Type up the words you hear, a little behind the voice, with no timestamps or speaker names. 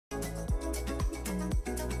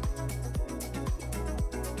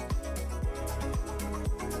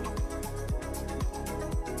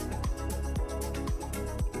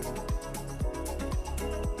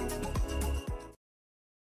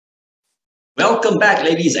Welcome back,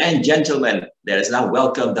 ladies and gentlemen. Let us now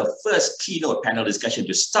welcome the first keynote panel discussion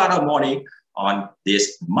to start our morning on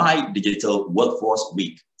this My Digital Workforce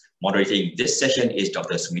Week. Moderating this session is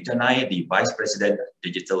Dr. Sumitra Nair, the Vice President of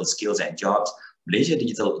Digital Skills and Jobs, Malaysia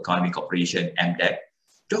Digital Economy Corporation, MDEC.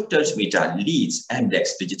 Dr. Sumitra leads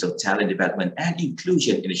MDEC's digital talent development and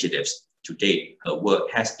inclusion initiatives. To date, her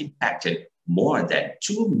work has impacted more than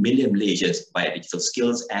 2 million Malaysians via digital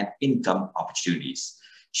skills and income opportunities.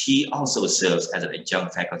 She also serves as an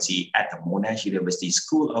adjunct faculty at the Monash University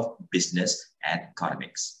School of Business and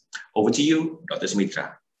Economics. Over to you, Dr.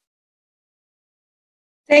 Sumitra.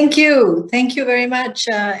 Thank you. Thank you very much,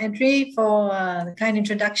 Andrew, for the kind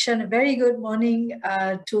introduction. A very good morning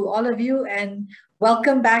to all of you, and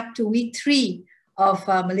welcome back to week 3 of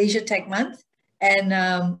Malaysia Tech Month.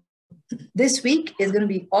 And this week is going to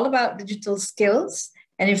be all about digital skills.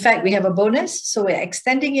 And in fact, we have a bonus, so we're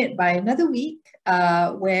extending it by another week,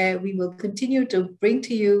 where we will continue to bring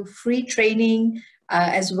to you free training,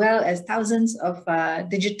 as well as thousands of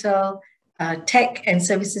digital tech and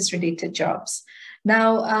services related jobs.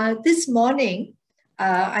 Now, this morning,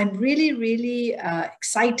 I'm really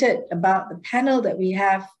excited about the panel that we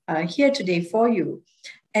have here today for you.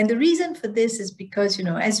 And the reason for this is because,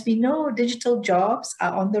 as we know, digital jobs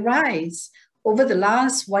are on the rise. Over the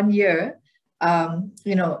last 1 year,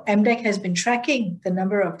 MDEC has been tracking the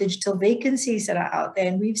number of digital vacancies that are out there,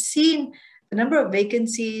 and we've seen the number of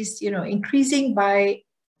vacancies, increasing by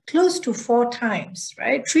close to 4 times,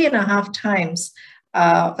 right? 3.5 times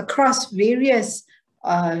across various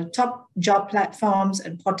top job platforms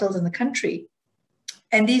and portals in the country.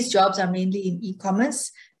 And these jobs are mainly in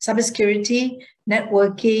e-commerce, cybersecurity,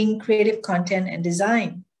 networking, creative content, and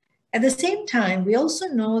design. At the same time, we also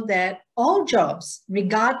know that all jobs,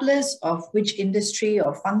 regardless of which industry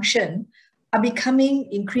or function, are becoming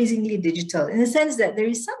increasingly digital, in the sense that there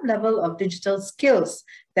is some level of digital skills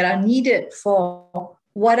that are needed for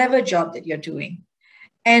whatever job that you're doing.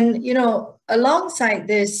 And, alongside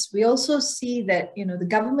this, we also see that, the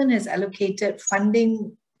government has allocated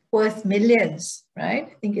funding worth millions, right?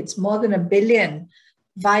 I think it's more than $1 billion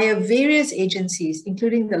via various agencies,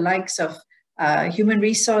 including the likes of Human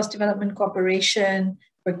Resource Development Corporation,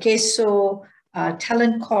 Perkeso,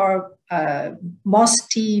 Talent Corp,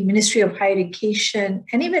 MOST, Ministry of Higher Education,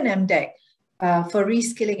 and even MDEC for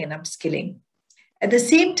reskilling and upskilling. At the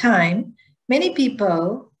same time, many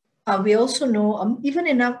people, we also know, even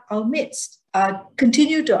in our midst,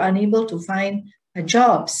 continue to unable to find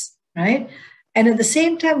jobs, right? And at the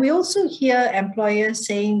same time, we also hear employers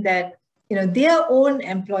saying that, their own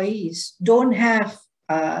employees don't have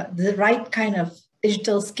the right kind of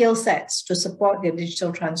digital skill sets to support their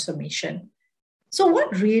digital transformation. So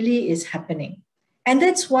what really is happening? And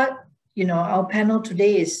that's what, our panel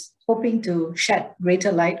today is hoping to shed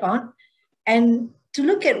greater light on, and to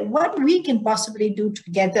look at what we can possibly do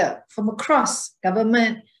together from across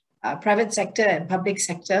government, private sector, and public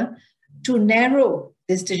sector to narrow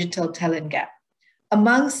this digital talent gap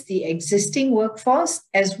amongst the existing workforce,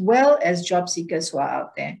 as well as job seekers who are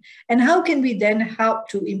out there. And how can we then help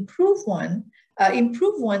to improve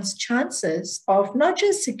one's chances of not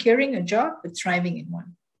just securing a job, but thriving in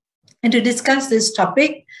one? And to discuss this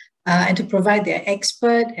topic and to provide their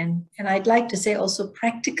expert and I'd like to say also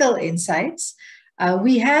practical insights,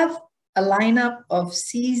 we have a lineup of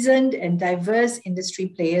seasoned and diverse industry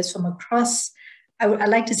players from across, I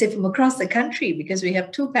like to say from across the country, because we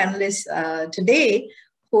have 2 panelists today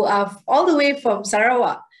who are all the way from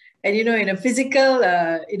Sarawak. And in a physical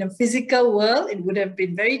world, it would have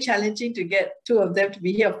been very challenging to get 2 of them to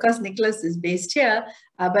be here. Of course, Nicholas is based here,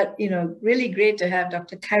 but really great to have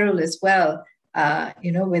Dr. Khairul as well,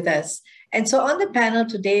 with us. And so on the panel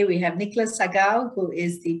today, we have Nicholas Sagau, who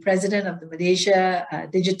is the president of the Malaysia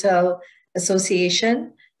Digital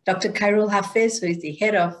Association, Dr. Khairul Hafiz, who is the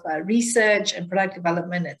head of research and product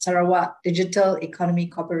development at Sarawak Digital Economy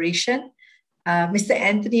Corporation, Mr.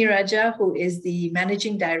 Anthony Raja, who is the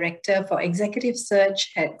managing director for executive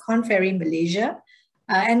search at Korn Ferry, Malaysia,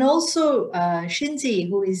 and also Shin,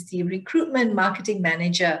 who is the recruitment marketing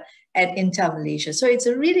manager at Intel Malaysia. So it's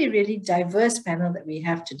a really diverse panel that we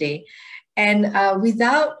have today. And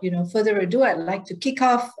without further ado, I'd like to kick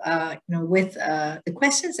off with the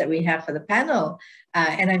questions that we have for the panel.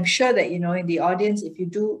 And I'm sure that in the audience, if you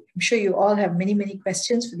do, I'm sure you all have many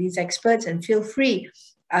questions for these experts, and feel free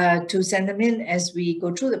to send them in as we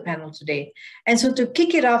go through the panel today. And so to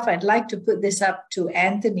kick it off, I'd like to put this up to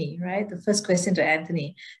Anthony, right? The first question to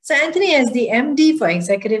Anthony. So Anthony, as the MD for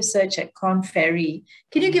Executive Search at Korn Ferry,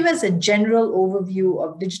 can you give us a general overview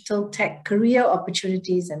of digital tech career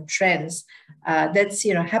opportunities and trends that's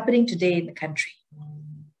happening today in the country?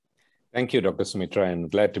 Thank you, Dr. Sumitra. I'm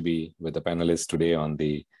glad to be with the panelists today on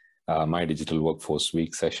the My Digital Workforce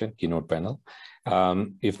Week session, keynote panel.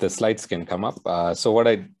 If the slides can come up. So what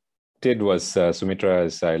I did was, Sumitra,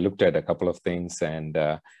 is I looked at a couple of things and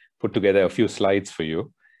put together a few slides for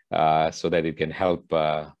you so that it can help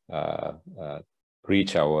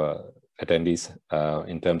reach our attendees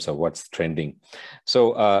in terms of what's trending. So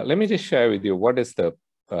let me just share with you what is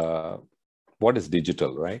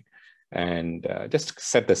digital, right? And just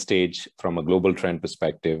set the stage from a global trend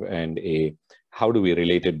perspective and how do we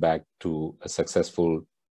relate it back to a successful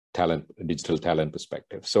digital talent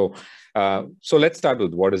perspective. So let's start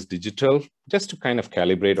with what is digital, just to kind of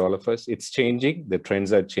calibrate all of us. It's changing, the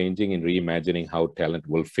trends are changing in reimagining how talent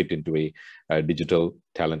will fit into a digital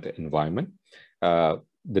talent environment. The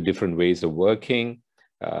different ways of working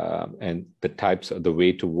and the types of the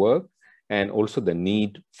way to work, and also the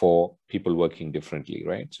need for people working differently,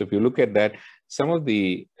 right? So if you look at that, some of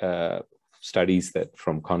the studies that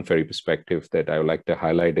from Korn Ferry perspective that I would like to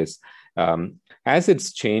highlight is, as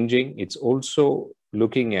it's changing, it's also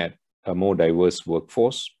looking at a more diverse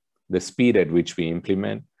workforce, the speed at which we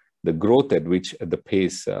implement, the growth at which the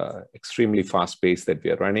pace, extremely fast pace that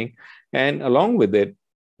we are running. And along with it,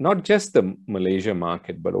 not just the Malaysia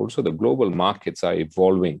market, but also the global markets are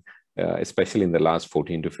evolving. Especially in the last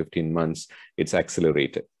 14 to 15 months, it's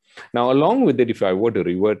accelerated. Now, along with it, if I were to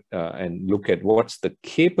revert and look at what's the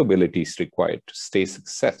capabilities required to stay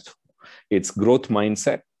successful, it's growth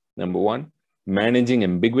mindset, number one, managing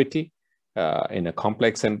ambiguity in a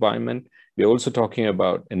complex environment. We're also talking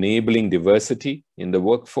about enabling diversity in the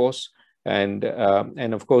workforce. And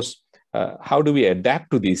of course, how do we adapt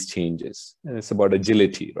to these changes? And it's about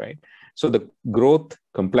agility, right? So the growth,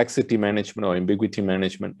 complexity management or ambiguity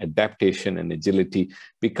management, adaptation and agility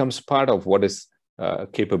becomes part of what is a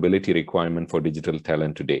capability requirement for digital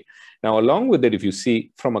talent today. Now, along with it, if you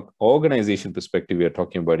see from an organization perspective, we are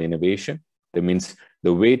talking about innovation. That means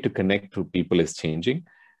the way to connect to people is changing.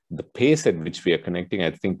 The pace at which we are connecting,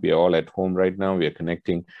 I think we are all at home right now. We are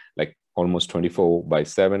connecting like almost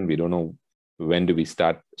 24/7. We don't know when do we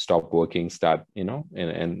stop working,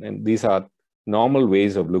 and these are normal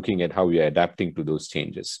ways of looking at how we are adapting to those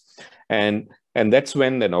changes. And that's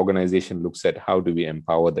when an organization looks at how do we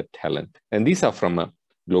empower the talent. And these are from a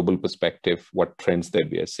global perspective, what trends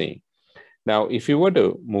that we are seeing. Now, if you were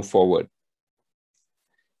to move forward,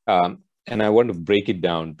 and I want to break it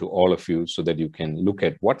down to all of you so that you can look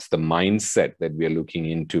at what's the mindset that we are looking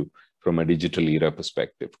into from a digital era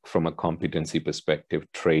perspective, from a competency perspective,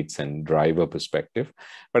 traits and driver perspective,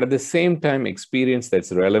 but at the same time, experience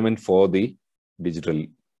that's relevant for the digital,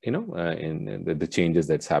 in the changes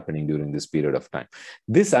that's happening during this period of time.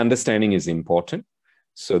 This understanding is important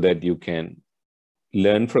so that you can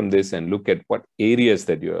learn from this and look at what areas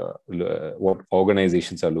that what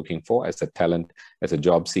organizations are looking for as a talent, as a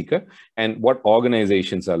job seeker, and what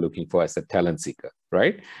organizations are looking for as a talent seeker,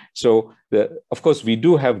 right? So, of course, we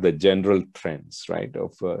do have the general trends, right,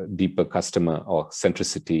 of deeper customer or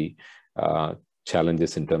centricity,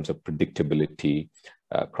 challenges in terms of predictability,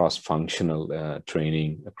 cross-functional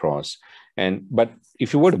training across. But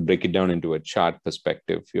if you were to break it down into a chart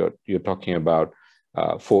perspective, you're talking about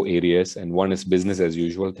 4 areas, and one is business as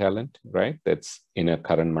usual talent, right? That's in a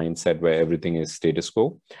current mindset where everything is status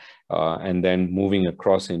quo. And then moving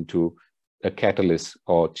across into a catalyst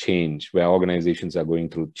or change where organizations are going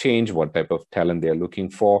through change, what type of talent they're looking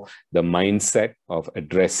for, the mindset of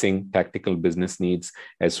addressing tactical business needs,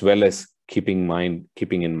 as well as keeping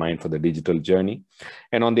in mind for the digital journey.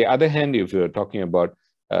 And on the other hand, if you're talking about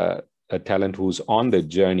a talent who's on the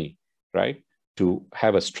journey, right, to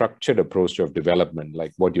have a structured approach of development,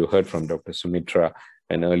 like what you heard from Dr. Sumitra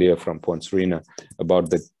and earlier from Puan Serena about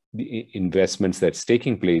the investments that's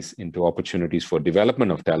taking place into opportunities for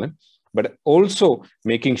development of talent, but also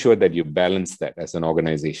making sure that you balance that as an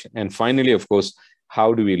organization. And finally, of course,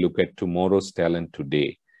 how do we look at tomorrow's talent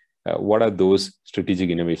today? What are those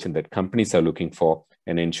strategic innovations that companies are looking for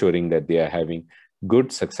and ensuring that they are having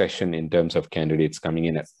good succession in terms of candidates coming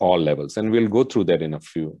in at all levels? And we'll go through that in a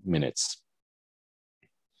few minutes.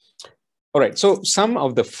 All right, so some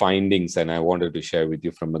of the findings, and I wanted to share with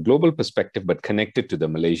you from a global perspective, but connected to the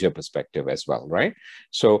Malaysia perspective as well, right?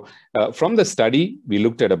 So from the study, we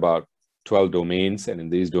looked at about 12 domains, and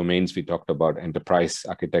in these domains, we talked about enterprise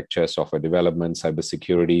architecture, software development,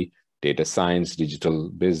 cybersecurity, data science, digital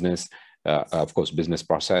business, of course, business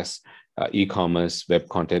process, e-commerce, web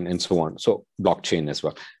content, and so on. So blockchain as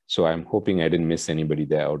well. So I'm hoping I didn't miss anybody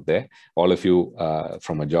out there. All of you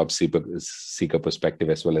from a job seeker perspective,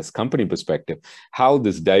 as well as company perspective, how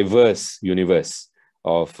this diverse universe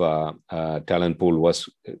of talent pool was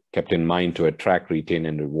kept in mind to attract, retain,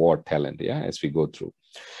 and reward talent, as we go through.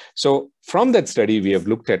 So from that study, we have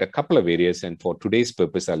looked at a couple of areas, and for today's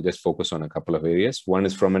purpose, I'll just focus on a couple of areas. One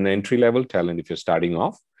is from an entry-level talent, if you're starting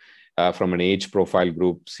off, from an age profile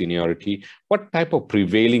group, seniority, what type of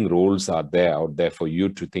prevailing roles are there out there for you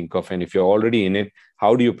to think of? And if you're already in it,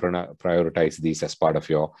 how do you prioritize these as part of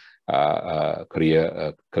your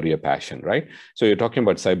career passion, right? So you're talking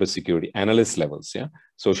about cybersecurity analyst levels,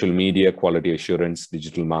 social media, quality assurance,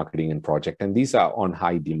 digital marketing, and project. And these are on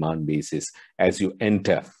high demand basis as you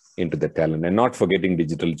enter into the talent, and not forgetting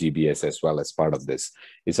digital GBS as well as part of this.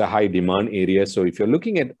 It's a high demand area. So if you're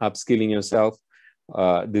looking at upskilling yourself,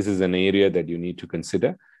 this is an area that you need to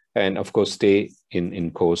consider, and of course, stay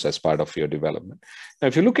in course as part of your development. Now,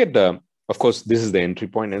 if you look at of course, this is the entry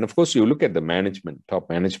point, and of course, you look at the management, top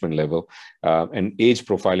management level, and age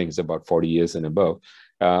profiling is about 40 years and above,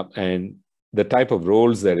 and the type of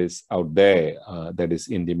roles that is out there that is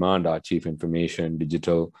in demand are chief information,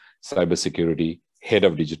 digital, cybersecurity, head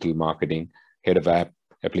of digital marketing, head of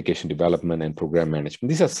application development, and program management.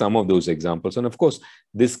 These are some of those examples. And of course,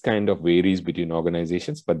 this kind of varies between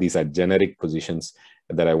organizations, but these are generic positions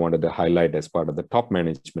that I wanted to highlight as part of the top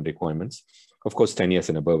management requirements. Of course, 10 years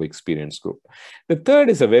and above experience group. The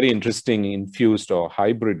third is a very interesting infused or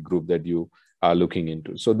hybrid group that you are looking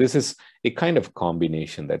into. So this is a kind of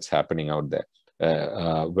combination that's happening out there,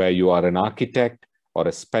 where you are an architect or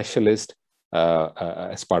a specialist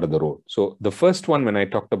as part of the role. So the first one, when I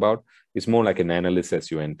talked about, is more like an analyst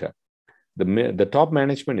as you enter. The top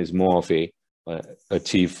management is more of a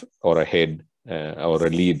chief or a head or a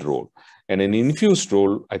lead role. And an infused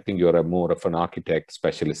role, I think you're more of an architect,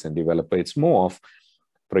 specialist, and developer. It's more of,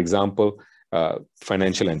 for example,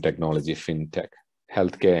 financial and technology, fintech,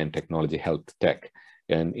 healthcare and technology, health tech,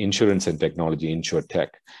 and insurance and technology, insure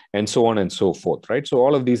tech, and so on and so forth, right? So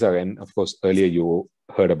all of these are, and of course, earlier you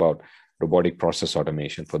heard about robotic process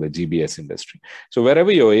automation for the GBS industry. So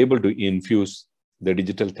wherever you're able to infuse, the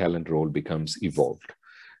digital talent role becomes evolved.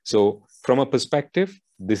 So from a perspective,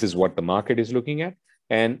 this is what the market is looking at.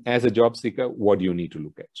 And as a job seeker, what do you need to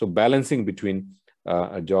look at? So balancing between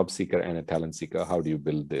a job seeker and a talent seeker, how do you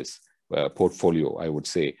build this portfolio, I would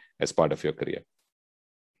say, as part of your career?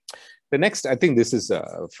 The next, I think this is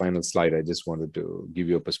a final slide. I just wanted to give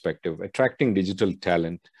you a perspective. Attracting digital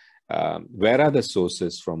talent. Where are the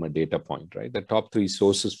sources from a data point, right? The top 3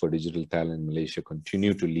 sources for digital talent in Malaysia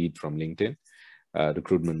continue to lead from LinkedIn,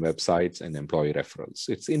 recruitment websites, and employee referrals.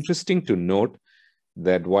 It's interesting to note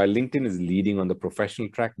that while LinkedIn is leading on the professional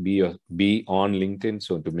track, be on LinkedIn.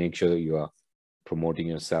 So to make sure you are promoting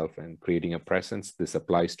yourself and creating a presence, this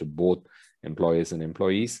applies to both employers and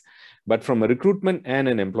employees. But from a recruitment and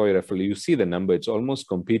an employee referral, you see the number, it's almost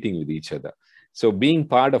competing with each other. So being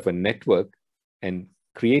part of a network and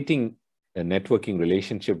creating a networking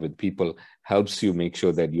relationship with people helps you make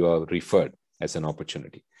sure that you are referred as an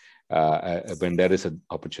opportunity. When there is an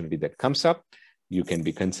opportunity that comes up, you can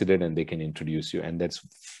be considered and they can introduce you. And that's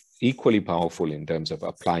equally powerful in terms of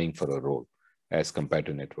applying for a role as compared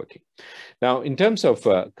to networking. Now, in terms of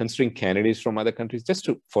considering candidates from other countries, just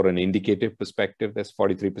for an indicative perspective, that's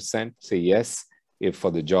 43% say yes if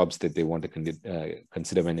for the jobs that they want to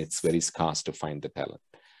consider when it's very scarce to find the talent.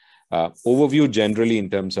 Overview generally in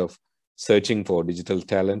terms of searching for digital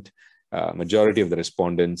talent, majority of the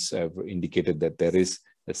respondents have indicated that there is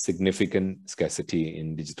a significant scarcity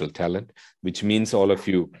in digital talent, which means all of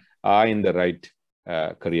you are in the right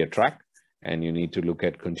career track, and you need to look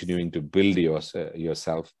at continuing to build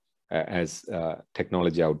yourself as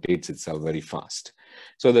technology outdates itself very fast.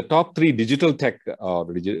 So the top 3 digital tech or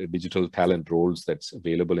digital talent roles that's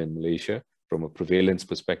available in Malaysia from a prevalence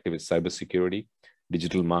perspective is cybersecurity,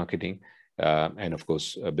 digital marketing, and of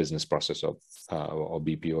course, a business process or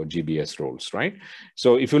BP or GBS roles, right?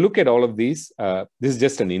 So if you look at all of these, this is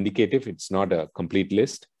just an indicative, it's not a complete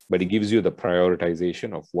list, but it gives you the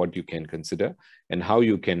prioritization of what you can consider and how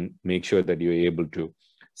you can make sure that you're able to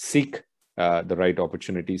seek the right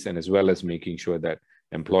opportunities, and as well as making sure that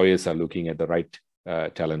employers are looking at the right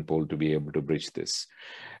talent pool to be able to bridge this.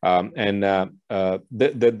 That's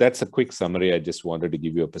a quick summary. I just wanted to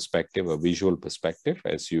give you a perspective, a visual perspective,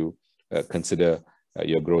 as you consider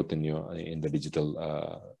your growth in the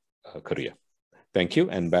digital career. Thank you,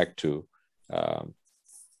 and back to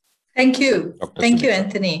Thank you. Dr. Thank you, Sumitra.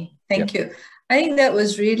 Anthony. Thank you. I think that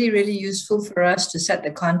was really, really useful for us to set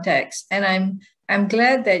the context. And I'm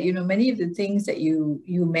glad that, you know, many of the things that you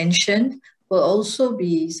mentioned will also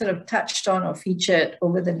be sort of touched on or featured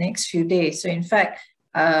over the next few days. So in fact,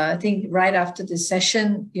 I think right after this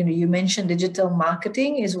session, you mentioned digital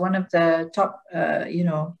marketing is one of the top,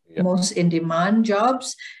 most in-demand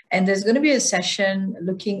jobs. And there's going to be a session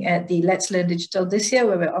looking at the Let's Learn Digital this year,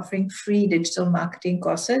 where we're offering free digital marketing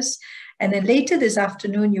courses. And then later this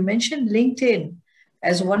afternoon, you mentioned LinkedIn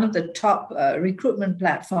as one of the top recruitment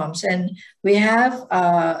platforms. And we have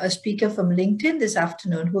a speaker from LinkedIn this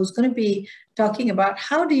afternoon who's going to be talking about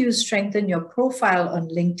how do you strengthen your profile on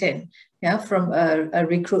LinkedIn, from a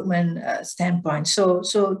recruitment standpoint.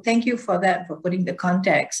 So thank you for that, for putting the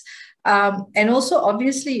context. And also,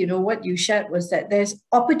 obviously, what you shared was that there's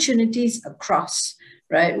opportunities across,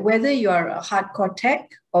 right? Whether you are a hardcore tech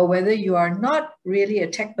or whether you are not really a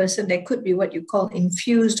tech person, there could be what you call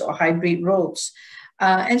infused or hybrid roles.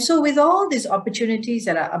 And so with all these opportunities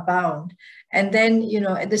that are abound, and then,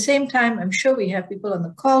 at the same time, I'm sure we have people on the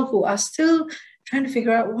call who are still trying to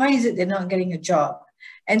figure out why is it they're not getting a job.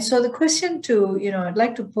 And so the question I'd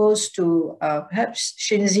like to pose to perhaps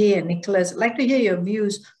Chze and Nicholas, I'd like to hear your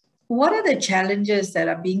views. What are the challenges that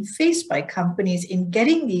are being faced by companies in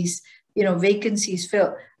getting these, vacancies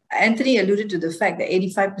filled? Anthony alluded to the fact that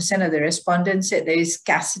 85% of the respondents said there is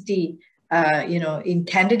scarcity, in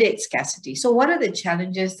candidate scarcity. So what are the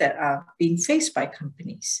challenges that are being faced by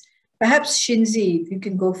companies? Perhaps Chze, if you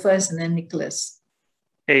can go first, and then Nicholas.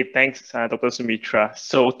 Hey, thanks, Dr. Sumitra.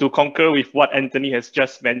 So to concur with what Anthony has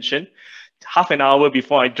just mentioned, half an hour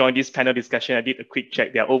before I joined this panel discussion, I did a quick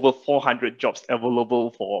check. There are over 400 jobs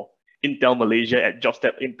available for Intel Malaysia at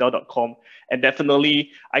jobs.intel.com. And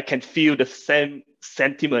definitely, I can feel the same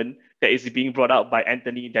sentiment that is being brought out by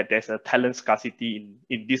Anthony, that there's a talent scarcity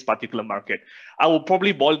in this particular market. I will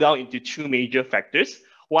probably boil down into two major factors.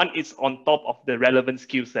 One is on top of the relevant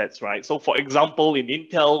skill sets, right? So for example, in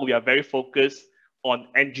Intel, we are very focused on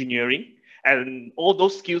engineering, and all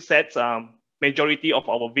those skill sets, majority of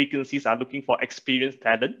our vacancies are looking for experienced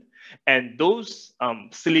talent. And those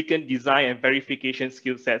silicon design and verification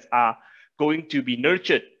skill sets are going to be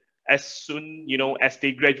nurtured as soon, as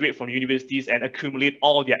they graduate from universities and accumulate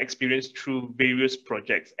all their experience through various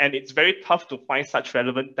projects. And it's very tough to find such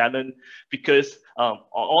relevant talent because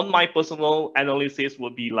on my personal analysis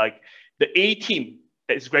would be like the A team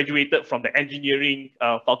that is graduated from the engineering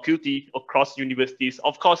faculty across universities.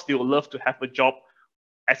 Of course, they would love to have a job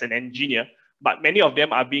as an engineer, but many of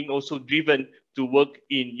them are being also driven to work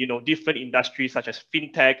in different industries such as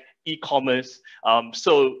fintech, e-commerce.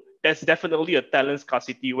 So there's definitely a talent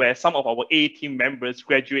scarcity where some of our A team members,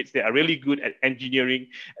 graduates, they are really good at engineering.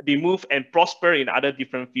 They move and prosper in other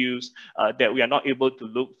different fields that we are not able to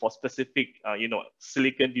look for specific,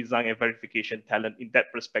 silicon design and verification talent in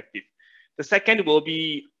that perspective. The second will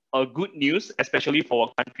be good news, especially for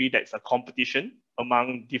a country that's a competition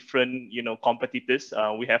among different, competitors.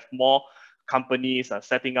 We have more companies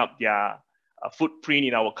setting up their footprint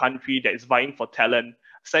in our country that is vying for talent.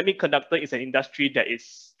 Semiconductor is an industry that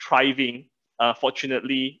is thriving.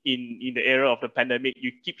 Fortunately, in the era of the pandemic,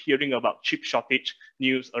 you keep hearing about chip shortage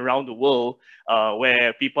news around the world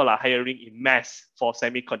where people are hiring in mass for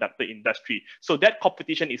semiconductor industry. So that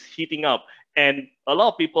competition is heating up. And a lot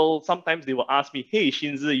of people, sometimes they will ask me, hey,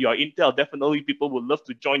 Chze, you are Intel, definitely people would love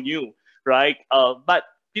to join you, right? But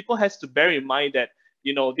people has to bear in mind that,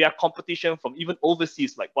 there are competition from even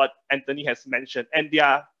overseas, like what Anthony has mentioned, and they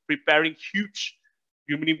are preparing huge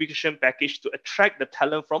remuneration package to attract the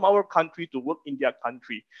talent from our country to work in their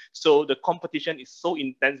country. So the competition is so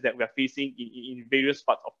intense that we are facing in various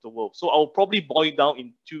parts of the world. So I'll probably boil down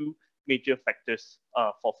in two major factors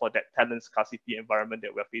for that talent scarcity environment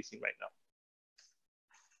that we're facing right now.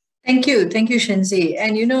 Thank you, Chze.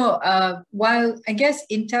 And while I guess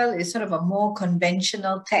Intel is sort of a more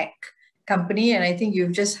conventional tech company, and I think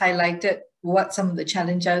you've just highlighted what some of the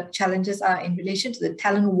challenges are in relation to the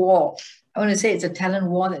talent war. I want to say it's a talent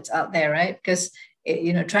war that's out there, right? Because,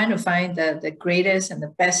 trying to find the greatest and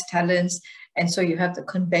the best talents. And so you have the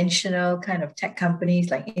conventional kind of tech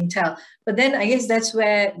companies like Intel. But then I guess that's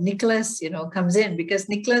where Nicholas, comes in, because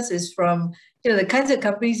Nicholas is from, the kinds of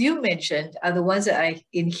companies you mentioned are the ones that are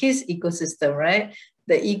in his ecosystem, right?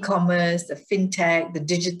 The e-commerce, the fintech, the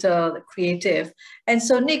digital, the creative. And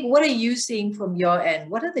so, Nick, what are you seeing from your end?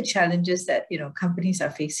 What are the challenges that, companies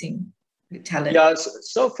are facing with talent? Yeah,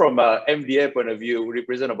 so from MDA point of view, we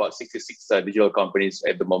represent about 66 digital companies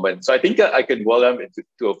at the moment. So I think I can boil them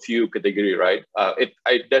into a few categories, right?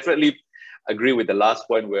 I definitely agree with the last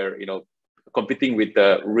point where, competing with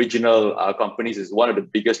the regional companies is one of the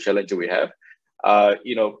biggest challenges we have.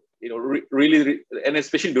 Really, and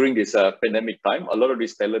especially during this pandemic time, a lot of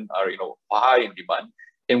these talent are, high in demand.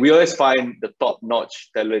 And we always find the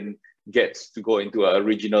top-notch talent gets to go into a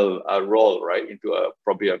regional role, right? Into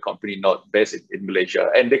probably a company not based in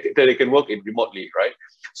Malaysia, and they can work in remotely, right?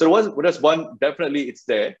 So that's one, definitely it's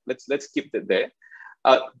there. Let's keep it there.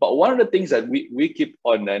 But one of the things that we keep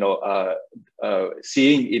on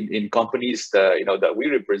seeing in companies that we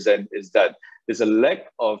represent is that there's a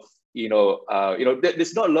lack of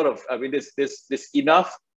there's not a lot of, I mean, there's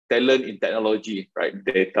enough talent in technology, right?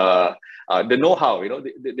 Data, the know-how,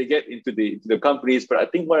 they get into the companies. But I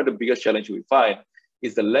think one of the biggest challenges we find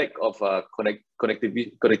is the lack of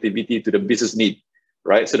connectivity to the business need,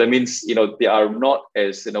 right? So that means, they are not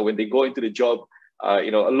as, when they go into the job, a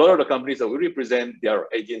lot of the companies that we represent, they are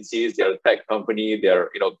agencies, they are a tech company, they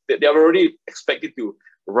are already expected to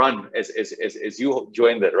run as you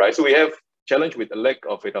joined that, right? So we have challenge with a lack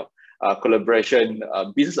of, collaboration,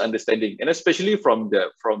 business understanding, and especially from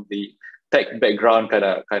the tech background kind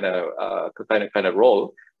of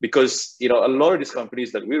role, because a lot of these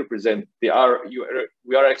companies that we represent, we are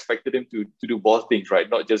expecting them to do both things, right?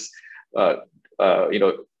 Not just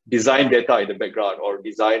design data in the background or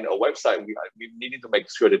design a website. We need to make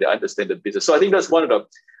sure that they understand the business. So I think that's one of the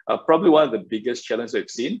probably one of the biggest challenges we've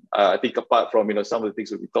seen. I think apart from some of the things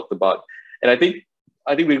that we talked about, and I think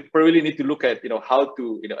we probably need to look at how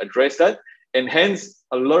to address that. And hence,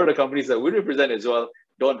 a lot of the companies that we represent as well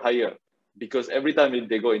don't hire, because every time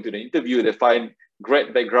they go into the interview, they find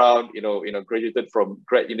great background, graduated from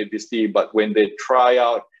great university, but when they try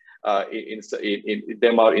out in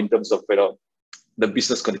terms of the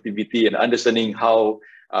business connectivity and understanding how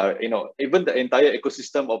even the entire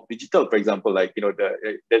ecosystem of digital, for example, like the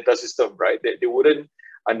data system, right? They wouldn't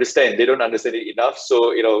understand. They don't understand it enough.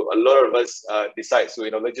 So a lot of us decide. So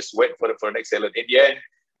let's just wait for the next talent. In the end,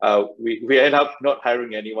 we end up not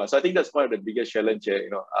hiring anyone. So I think that's one of the biggest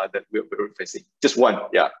challenges that we're facing. Just one,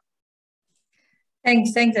 yeah.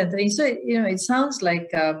 Thanks, Anthony. So it sounds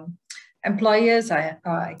like employers are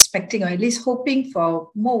expecting, or at least hoping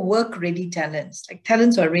for, more work-ready talents, like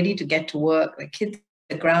talents who are ready to get to work, like hit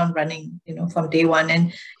the ground running, from day one.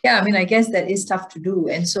 And yeah, I mean, I guess that is tough to do.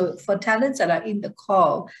 And so for talents that are in the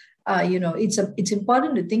call, it's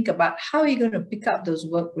important to think about how are you going to pick up those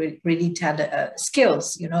work-ready talent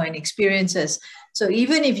skills, and experiences. So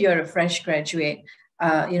even if you're a fresh graduate,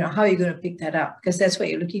 how are you going to pick that up? Because that's what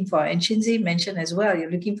you're looking for. And Chze mentioned as well,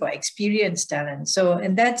 you're looking for experienced talent. So,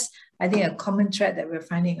 and that's, I think, a common thread that we're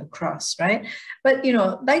finding across, right? But,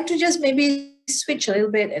 like to just maybe switch a little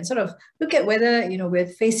bit and sort of look at whether, we're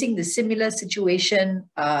facing the similar situation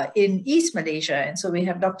in East Malaysia. And so we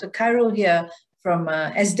have Dr. Khairul here from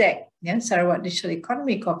SDEC, Sarawak Digital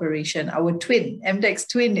Economy Corporation, our twin, MDEC's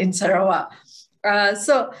twin in Sarawak.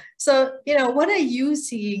 So what are you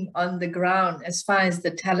seeing on the ground as far as the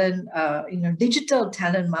talent, digital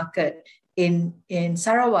talent market in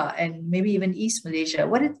Sarawak and maybe even East Malaysia?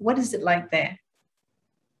 What is it like there?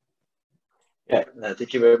 Yeah,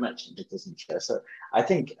 thank you very much, Dr. Sumitra. So I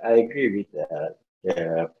think I agree with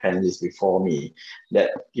the panelists before me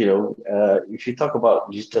that if you talk about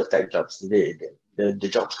digital tech jobs today, the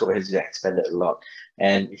job scope has expanded a lot.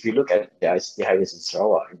 And if you look at the ICT hires in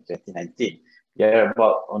Sarawak in 2019, there are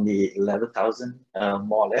about only 11,000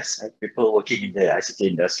 more or less people working in the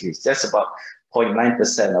ICT industries. That's about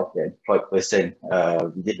 0.9% of the employed person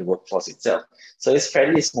within the workforce itself. So it's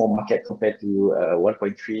fairly small market compared to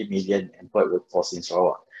 1.3 million employed workforce in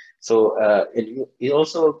Sarawak. So it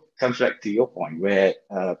also comes back to your point where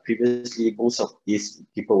previously most of these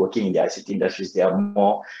people working in the ICT industries, they are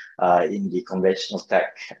more in the conventional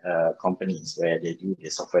tech companies where they do the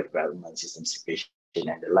software development, system integration,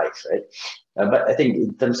 and the likes, right? But I think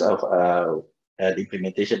in terms of the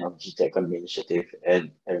implementation of digital economy initiative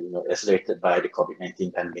and accelerated by the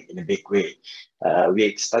COVID-19 pandemic in a big way,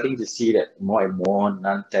 we're starting to see that more and more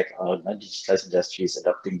non-tech or non-digitalized industries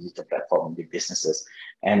adopting digital platform in their businesses.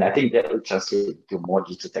 And I think that will translate to more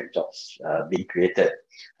digital tech jobs being created.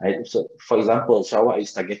 Right? So, for example, Sarawak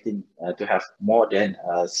is targeting to have more than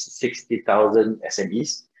 60,000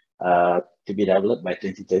 SMEs to be developed by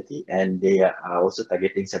 2030, and they are also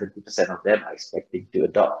targeting 70% of them are expecting to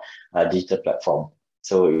adopt a digital platform.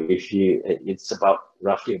 So it's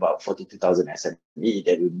roughly about 42,000 SME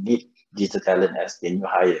that will need digital talent as the new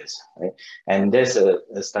hires, right? And there's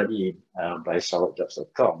a study by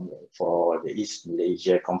SarawakJobs.com for the East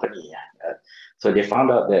Malaysia company. So they found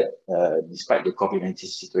out that despite the COVID-19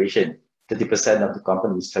 situation, 30% of the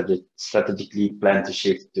companies strategically plan to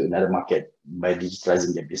shift to another market by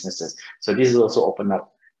digitalizing their businesses. So this will also open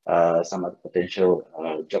up some other potential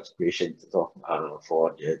jobs creation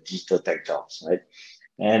for the digital tech jobs, right?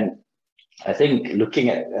 And I think looking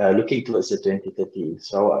towards the 2030,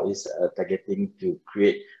 Sarawak is targeting to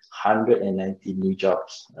create 190 new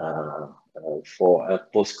jobs for a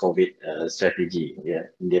post-COVID strategy,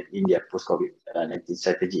 in their post-COVID-19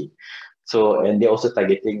 strategy. So, and they're also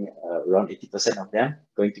targeting around 80% of them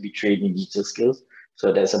going to be trained in digital skills.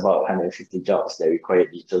 So that's about 150 jobs that require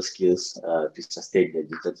digital skills to sustain the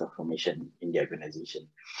digital transformation in the organization.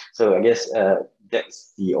 So I guess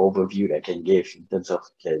that's the overview that I can give in terms of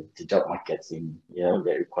the job markets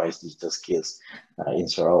that requires digital skills in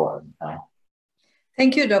Sarawak.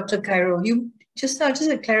 Thank you, Dr. Khairul. You just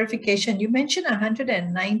a clarification. You mentioned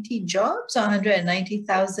 190 jobs or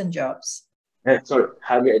 190,000 jobs? Sorry,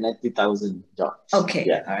 190,000 jobs. Okay,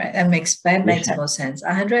 yeah. All right, that makes more sense.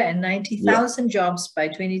 190,000 jobs by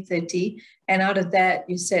 2030, and out of that,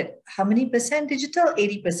 you said how many percent digital?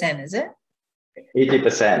 80%, is it?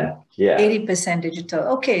 80%, yeah. 80% digital.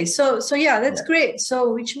 Okay, so yeah, that's great.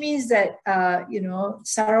 So which means that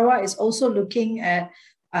Sarawak is also looking at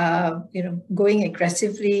going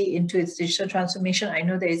aggressively into its digital transformation. I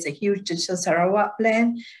know there is a huge Digital Sarawak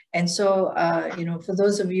plan. And so, for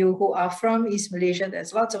those of you who are from East Malaysia,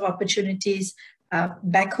 there's lots of opportunities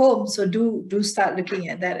back home. So do start looking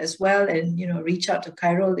at that as well, and reach out to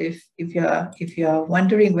Khairul if you're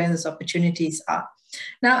wondering where those opportunities are.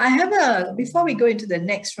 Now, I have before we go into the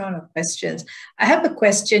next round of questions, I have a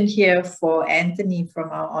question here for Anthony from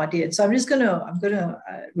our audience. So I'm gonna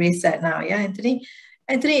raise that now. Yeah, Anthony.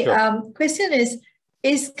 Anthony, sure. Question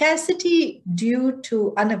is scarcity due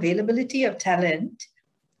to unavailability of talent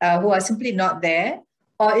who are simply not there,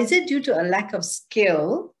 or is it due to a lack of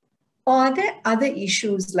skill, or are there other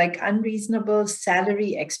issues like unreasonable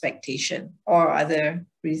salary expectation or other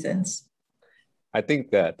reasons? I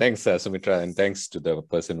think, thanks, Sumitra, and thanks to the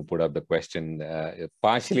person who put up the question.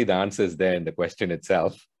 Partially the answer is there in the question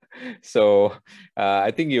itself. So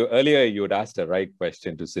I think earlier you had asked the right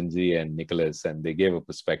question to Chze and Nicholas, and they gave a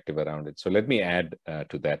perspective around it. So let me add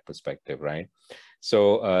to that perspective, right?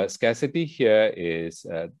 So scarcity here is,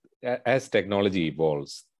 as technology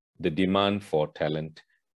evolves, the demand for talent,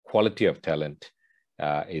 quality of talent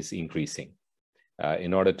is increasing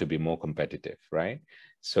in order to be more competitive, right?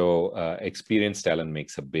 So experienced talent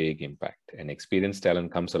makes a big impact, and experienced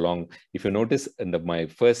talent comes along. If you notice in my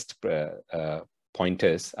first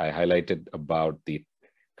pointers, I highlighted about the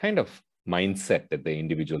kind of mindset that the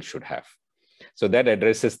individual should have. So that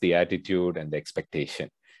addresses the attitude and the expectation.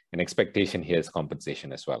 And expectation here is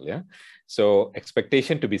compensation as well, yeah? So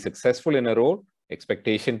expectation to be successful in a role,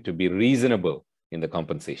 expectation to be reasonable in the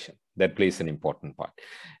compensation. That plays an important part.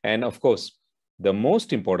 And of course, the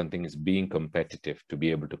most important thing is being competitive to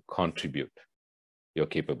be able to contribute your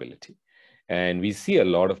capability. And we see a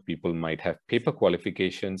lot of people might have paper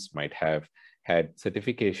qualifications, might have had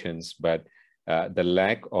certifications, but the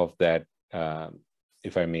lack of that,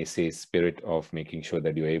 if I may say, spirit of making sure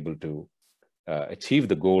that you're able to achieve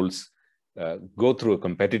the goals, go through a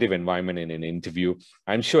competitive environment in an interview.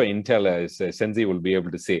 I'm sure Intel, as Chze will be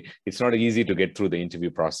able to say, it's not easy to get through the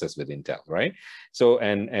interview process with Intel, right? So,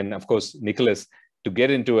 and of course, Nicholas, to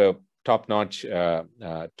get into a top-notch,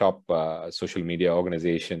 top social media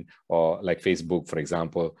organization, or like Facebook, for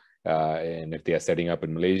example, and if they are setting up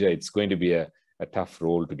in Malaysia, it's going to be a tough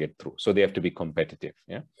role to get through. So they have to be competitive.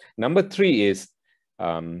 Yeah. Number three is,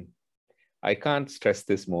 I can't stress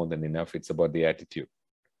this more than enough. It's about the attitude.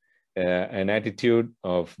 An attitude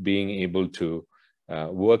of being able to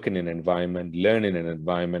work in an environment, learn in an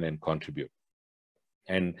environment, and contribute.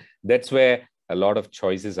 And that's where a lot of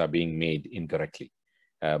choices are being made incorrectly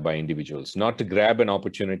by individuals. Not to grab an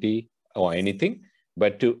opportunity or anything,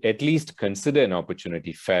 but to at least consider an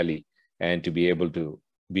opportunity fairly and to be able to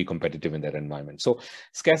be competitive in that environment. So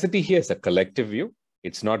scarcity here is a collective view.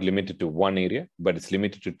 It's not limited to one area, but it's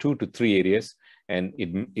limited to 2 to 3 areas. And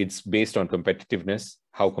it's based on competitiveness,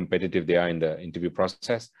 how competitive they are in the interview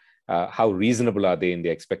process, how reasonable are they in the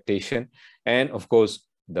expectation, and of course,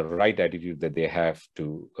 the right attitude that they have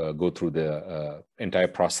to go through the entire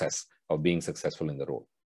process of being successful in the role.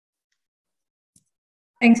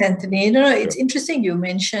 Thanks, Anthony. It's interesting you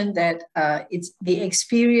mentioned that it's the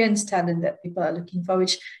experienced talent that people are looking for,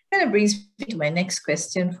 which kind of brings me to my next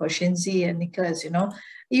question for Chze and Nicholas.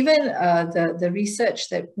 Even the research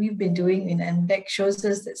that we've been doing in MDEC shows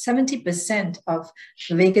us that 70% of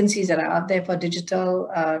the vacancies that are out there for digital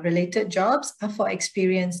related jobs are for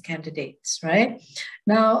experienced candidates, right?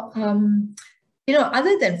 Now,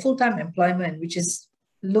 other than full-time employment, which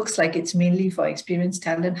looks like it's mainly for experienced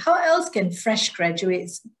talent, how else can fresh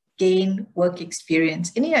graduates gain work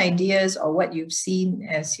experience? Any ideas or what you've seen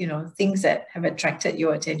as, things that have attracted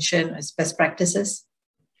your attention as best practices?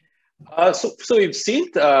 So we've seen,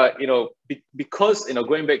 because,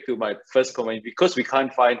 going back to my first comment, because we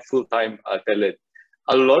can't find full-time talent,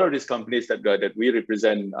 a lot of these companies that we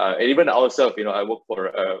represent, and even ourselves, I work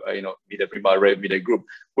for, Media Prima, Red Media Group,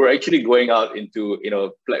 we're actually going out into,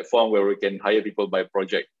 platform where we can hire people by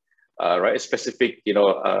project, right? A specific,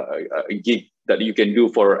 a gig that you can do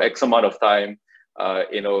for X amount of time,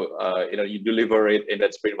 you deliver it, and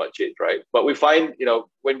that's pretty much it, right? But we find,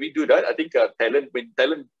 when we do that, I think when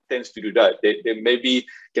talent tends to do that, they maybe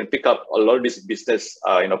can pick up a lot of this business,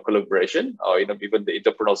 collaboration, or even the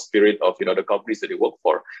entrepreneurial spirit of the companies that they work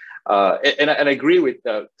for. And I agree with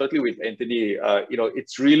totally with Anthony.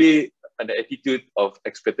 It's really an attitude of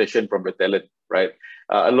expectation from the talent, right?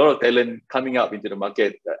 A lot of talent coming up into the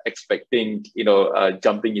market expecting,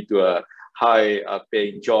 jumping into a high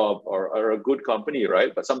paying job or a good company,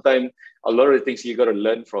 right? But sometimes a lot of the things you got to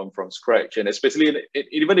learn from scratch, and especially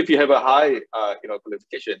even if you have a high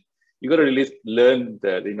qualification, you got to really learn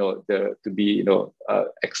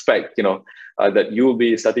expect that you will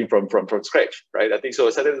be starting from scratch, right? I think so.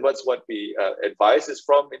 Certainly, that's what we advise is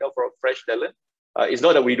from fresh talent. It's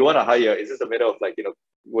not that we don't want to hire; it's just a matter of we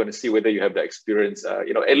want to see whether you have the experience,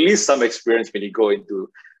 at least some experience when you go into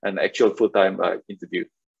an actual full-time interview.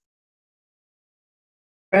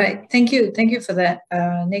 Right. Thank you for that,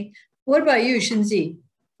 Nick. What about you, Shinzi?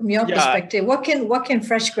 From your perspective, what can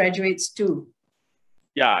fresh graduates do?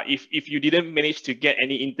 Yeah, if you didn't manage to get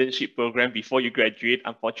any internship program before you graduate,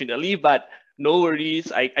 unfortunately, but no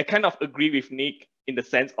worries. I kind of agree with Nick in the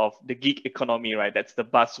sense of the gig economy, right? That's the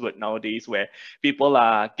buzzword nowadays, where people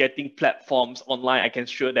are getting platforms online. I can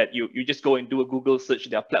show that you just go and do a Google search.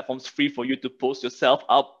 There are platforms free for you to post yourself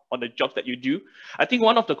up on the jobs that you do. I think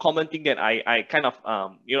one of the common thing that I kind of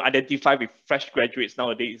identify with fresh graduates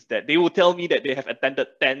nowadays is that they will tell me that they have attended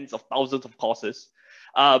tens of thousands of courses,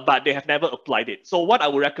 but they have never applied it. So what I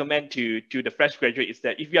would recommend to the fresh graduate is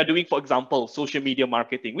that if you are doing, for example, social media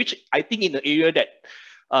marketing, which I think in the area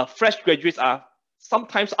that fresh graduates are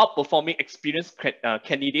sometimes outperforming experienced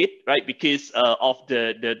candidate, right? Because of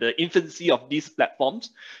the infancy of these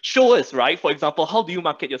platforms. Show us, right? For example, how do you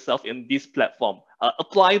market yourself in this platform?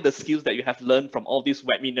 Apply the skills that you have learned from all these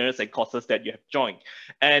webinars and courses that you have joined.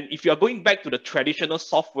 And if you are going back to the traditional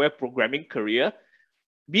software programming career,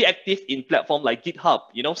 be active in platform like GitHub,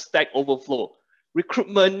 Stack Overflow.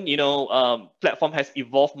 Recruitment, platform has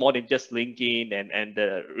evolved more than just LinkedIn and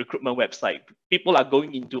the recruitment website. People are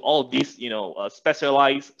going into all these,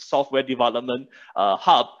 specialized software development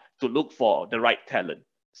hub to look for the right talent.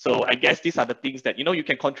 So I guess these are the things that, you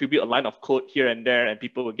can contribute a line of code here and there, and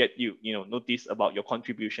people will get you, notice about your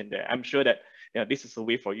contribution there. I'm sure that this is a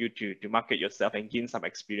way for you to market yourself and gain some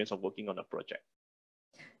experience of working on a project.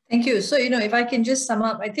 Thank you. So, if I can just sum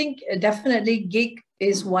up, I think definitely gig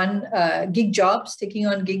is one, gig jobs, taking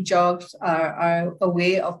on gig jobs are a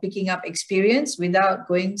way of picking up experience without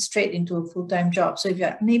going straight into a full-time job. So if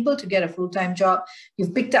you're unable to get a full-time job,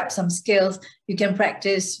 you've picked up some skills, you can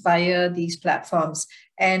practice via these platforms.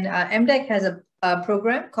 And MDEC has a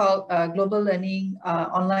program called Global Learning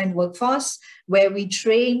Online Workforce, where we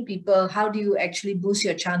train people, how do you actually boost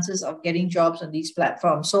your chances of getting jobs on these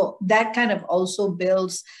platforms? So that kind of also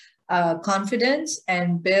builds confidence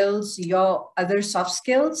and builds your other soft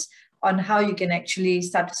skills on how you can actually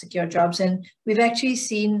start to secure jobs. And we've actually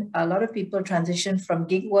seen a lot of people transition from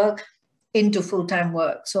gig work into full-time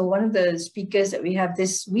work. So one of the speakers that we have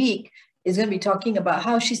this week is going to be talking about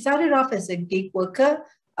how she started off as a gig worker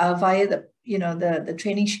via the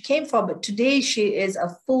training she came for, but today she is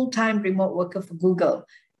a full-time remote worker for Google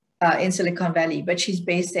in Silicon Valley, but she's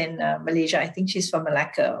based in Malaysia. I think she's from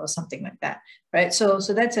Malacca or something like that, right? So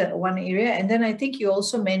that's one area. And then I think you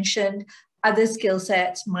also mentioned other skill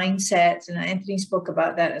sets, mindsets, and Anthony spoke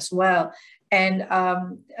about that as well. And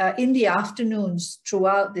in the afternoons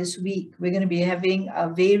throughout this week, we're going to be having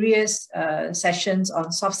various sessions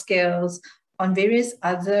on soft skills, on various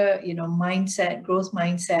other, mindset, growth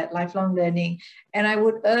mindset, lifelong learning. And I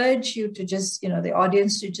would urge you to just, the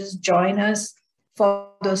audience to just join us for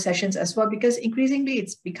those sessions as well, because increasingly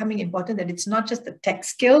it's becoming important that it's not just the tech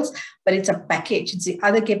skills, but it's a package. It's the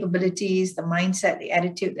other capabilities, the mindset, the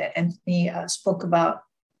attitude that Anthony spoke about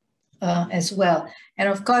as well. And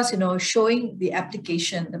of course, showing the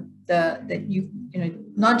application, that you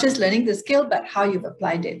not just learning the skill, but how you've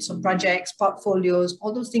applied it. So projects, portfolios,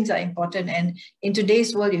 all those things are important. And in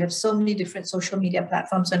today's world, you have so many different social media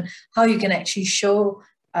platforms and how you can actually show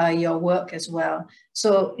your work as well.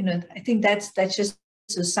 So, I think that's just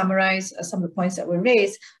to summarize some of the points that were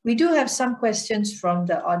raised. We do have some questions from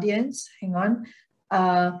the audience. Hang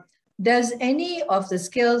on. Does any of the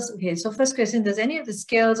skills, okay, so first question, does any of the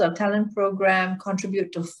skills or talent program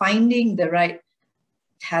contribute to finding the right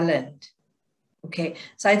talent? Okay,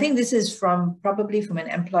 so I think this is probably from an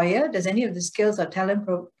employer. Does any of the skills or talent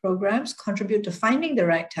programs contribute to finding the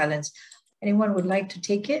right talents? Anyone would like to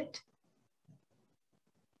take it?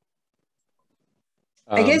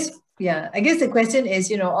 I guess the question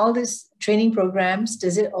is, all these training programs,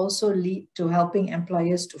 does it also lead to helping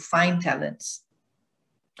employers to find talents?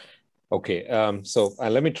 Okay, so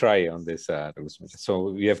let me try on this. So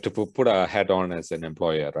we have to put our hat on as an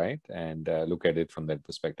employer, right? And look at it from that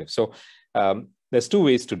perspective. So there's two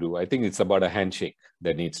ways to do. I think it's about a handshake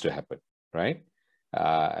that needs to happen, right?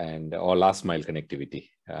 Or last mile connectivity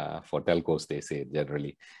for telcos, they say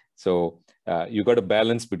generally. So you got a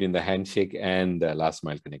balance between the handshake and the last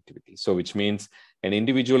mile connectivity. So which means an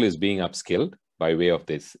individual is being upskilled by way of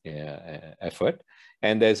this effort.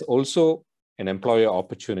 And there's also an employer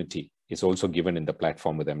opportunity is also given in the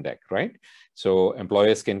platform with MDEC, right? So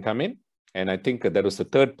employers can come in. And I think that was the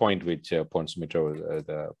third point which Sumitra,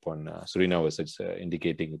 Surina was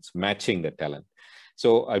indicating, it's matching the talent.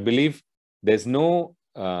 So I believe there's no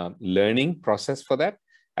learning process for that.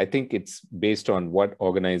 I think it's based on what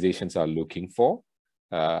organizations are looking for.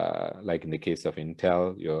 Like in the case of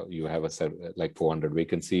Intel, you have like 400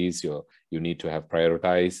 vacancies, you need to have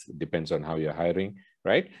prioritized, depends on how you're hiring,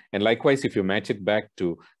 right? And likewise, if you match it back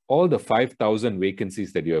to all the 5,000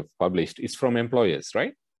 vacancies that you have published, it's from employers,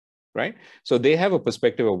 right? Right? So they have a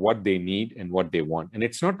perspective of what they need and what they want. And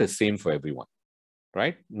it's not the same for everyone,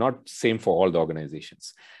 right? Not same for all the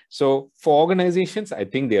organizations. So for organizations, I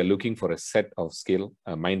think they are looking for a set of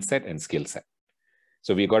mindset and skill set.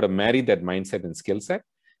 So we got to marry that mindset and skill set.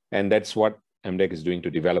 And that's what MDEC is doing to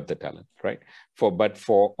develop the talent, right? But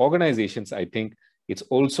for organizations, I think it's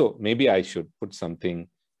also, maybe I should put something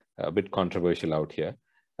a bit controversial out here.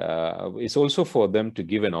 It's also for them to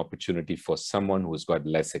give an opportunity for someone who's got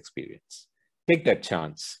less experience. Take that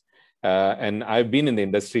chance. And I've been in the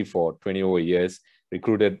industry for 20 over years,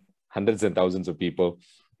 recruited hundreds and thousands of people.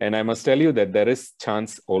 And I must tell you that there is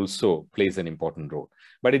chance also plays an important role.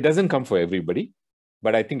 But it doesn't come for everybody.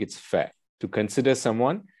 But I think it's fair to consider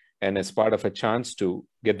someone and as part of a chance to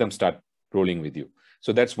get them start rolling with you.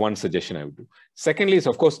 So that's one suggestion I would do. Secondly is,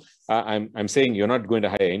 of course, I'm saying you're not going to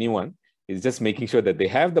hire anyone. It's just making sure that they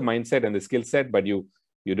have the mindset and the skill set, but you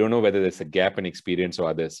don't know whether there's a gap in experience or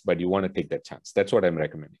others, but you want to take that chance. That's what I'm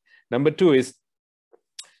recommending. Number two is,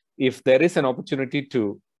 if there is an opportunity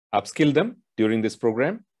to upskill them during this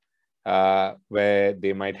program, where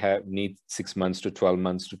they might need 6 months to 12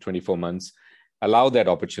 months to 24 months, allow that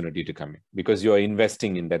opportunity to come in because you're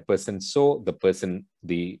investing in that person. So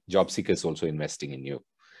the job seeker is also investing in you.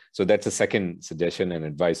 So that's a second suggestion and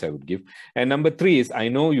advice I would give. And number three is, I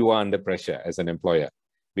know you are under pressure as an employer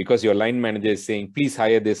because your line manager is saying, please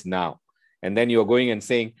hire this now. And then you're going and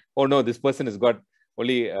saying, oh no, this person has got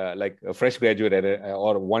only like a fresh graduate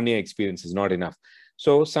or 1 year experience is not enough.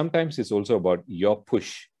 So sometimes it's also about your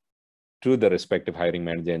push to the respective hiring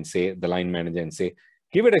manager and say, the line manager and say,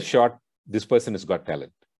 give it a shot. This person has got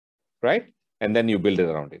talent, right? And then you build it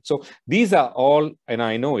around it. So these are all, and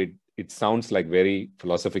I know it sounds like very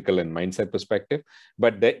philosophical and mindset perspective,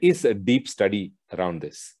 but there is a deep study around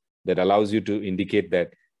this that allows you to indicate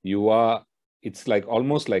that it's like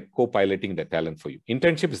almost like co-piloting the talent for you.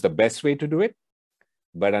 Internship is the best way to do it.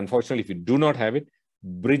 But unfortunately, if you do not have it,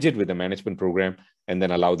 bridge it with a management program and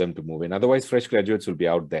then allow them to move in. Otherwise, fresh graduates will be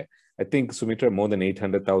out there. I think, Sumitra, more than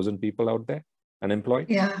 800,000 people out there unemployed.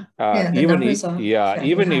 Yeah. Even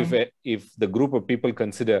if the group of people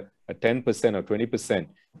consider a 10% or 20%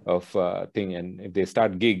 of thing, and if they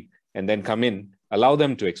start gig and then come in, allow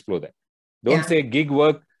them to explore that. Don't say gig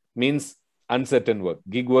work means uncertain work.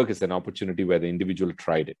 Gig work is an opportunity where the individual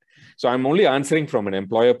tried it. So I'm only answering from an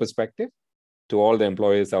employer perspective to all the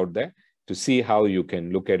employers out there to see how you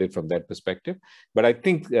can look at it from that perspective. But I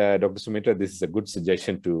think, Dr. Sumitra, this is a good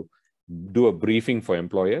suggestion to do a briefing for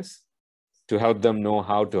employers to help them know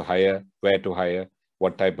how to hire, where to hire,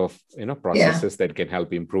 what type of processes that can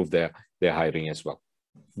help improve their hiring as well.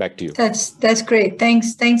 Back to you. That's great.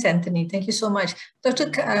 Thanks, Anthony. Thank you so much,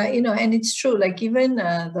 Dr. And it's true. Like even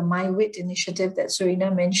the MyWit initiative that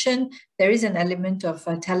Surina mentioned, there is an element of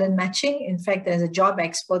talent matching. In fact, there's a job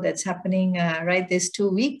expo that's happening right this 2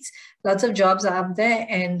 weeks. Lots of jobs are up there,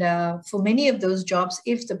 and for many of those jobs,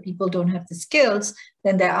 if the people don't have the skills,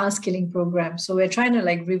 then there are skilling programs. So we're trying to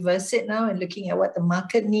like reverse it now and looking at what the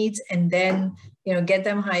market needs, and then get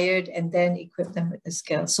them hired and then equip them with the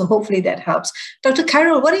skills. So hopefully that helps. Dr.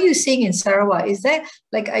 Khairul, what are you seeing in Sarawak? Is that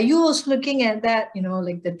like, are you also looking at that?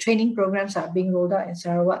 Like the training programs are being rolled out in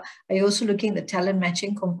Sarawak. Are you also looking at the talent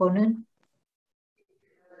matching component?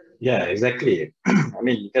 Yeah, exactly. I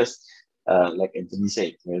mean, because like Anthony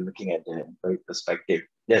said, we're looking at the employee perspective.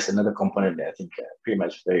 There's another component that I think pretty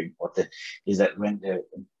much very important is that when the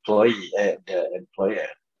employer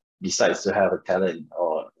decides to have a talent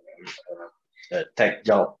or a tech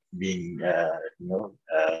job being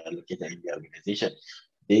located in the organization,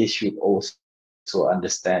 they should also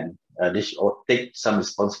understand. They should take some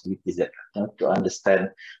responsibilities that to understand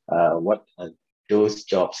what those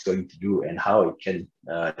jobs going to do and how it can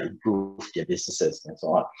improve their businesses and so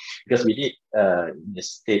on. Because we did, in the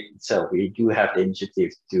state itself, we do have the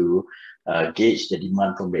initiative to gauge the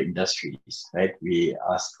demand from the industries, right? We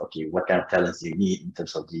ask, okay, what kind of talents do you need in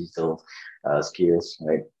terms of digital skills,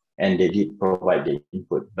 right? And they did provide the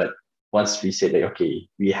input. But once we said that, okay,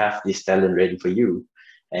 we have this talent ready for you,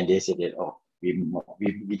 and they said that, oh,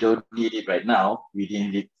 we don't need it right now, we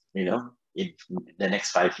need it, in the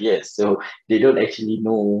next 5 years. So they don't actually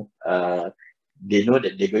know, they know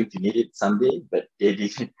that they're going to need it someday, but they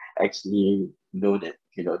didn't actually know that,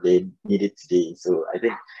 they need it today. So I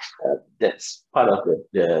think that's part of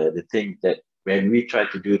the thing that when we try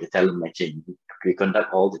to do the talent matching, we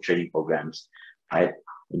conduct all the training programs, right?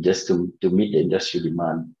 Just to meet the industry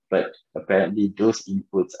demand. But apparently those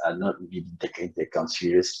inputs are not really taken into account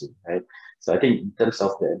seriously, right? So I think in terms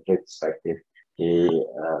of the employee perspective,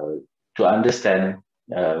 to understand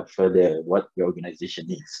further what the organization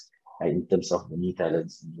needs in terms of the new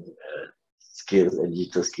talents, skills, and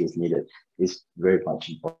digital skills needed is very much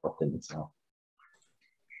important as well.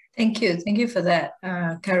 Thank you for that,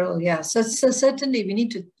 Khairul. Yeah, so certainly we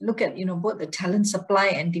need to look at both the talent supply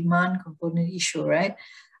and demand component issue, right?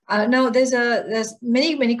 Now there's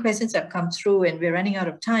many questions that have come through, and we're running out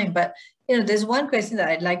of time. But there's one question that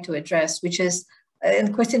I'd like to address, which is, and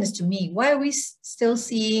the question is to me, why are we still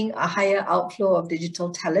seeing a higher outflow of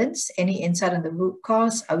digital talents? Any insight on the root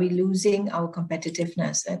cause? Are we losing our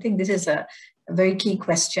competitiveness? I think this is a very key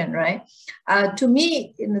question, right? To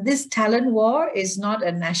me, this talent war is not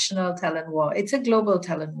a national talent war. It's a global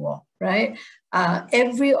talent war, right?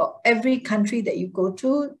 Every country that you go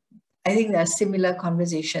to, I think there are similar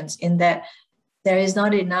conversations in that there is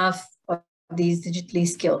not enough of these digitally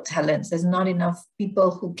skilled talents. There's not enough people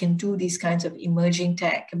who can do these kinds of emerging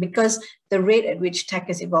tech, because the rate at which tech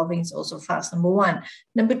is evolving is also fast, number one.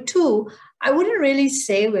 Number two, I wouldn't really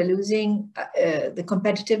say we're losing the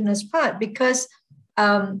competitiveness part, because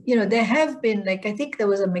there have been, I think there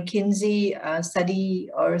was a McKinsey study,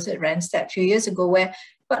 or is it Randstad a few years ago, where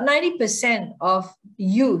about 90% of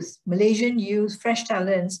youth, Malaysian youth, fresh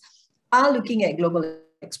talents, are looking at global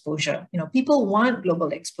exposure. People want global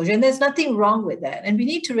exposure, and there's nothing wrong with that. And we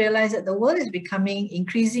need to realize that the world is becoming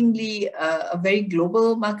increasingly a very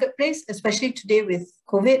global marketplace, especially today with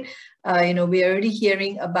COVID. We're already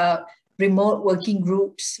hearing about remote working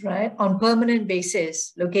groups, right, on permanent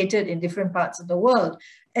basis, located in different parts of the world.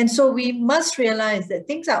 And so we must realize that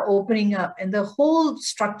things are opening up, and the whole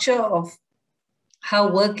structure of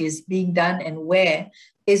how work is being done and where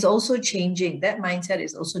is also changing. That mindset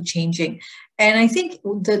is also changing. And I think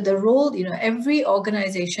the role, every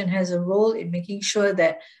organization has a role in making sure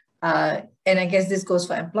that, and I guess this goes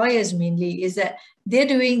for employers mainly, is that they're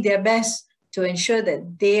doing their best to ensure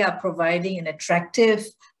that they are providing an attractive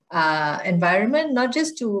environment, not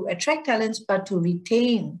just to attract talents, but to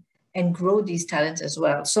retain and grow these talents as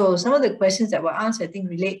well. So some of the questions that were asked, I think,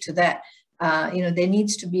 relate to that. There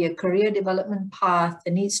needs to be a career development path.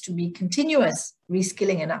 There needs to be continuous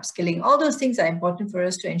reskilling and upskilling. All those things are important for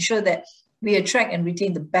us to ensure that we attract and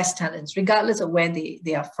retain the best talents, regardless of where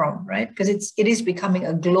they are from, right? Because it is becoming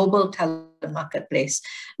a global talent marketplace.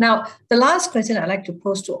 Now, the last question I'd like to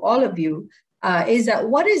pose to all of you is that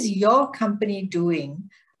what is your company doing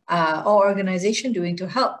or organization doing to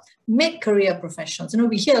help mid-career professionals?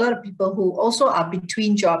 We hear a lot of people who also are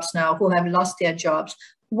between jobs now, who have lost their jobs.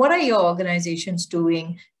 What are your organizations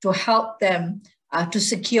doing to help them to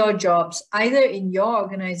secure jobs, either in your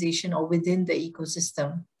organization or within the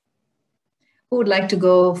ecosystem? Who would like to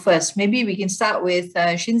go first? Maybe we can start with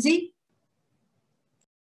Chze.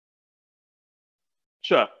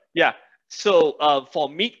 Sure. Yeah. So for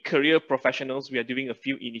mid-career professionals, we are doing a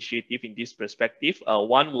few initiatives in this perspective.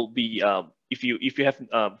 One will be if you have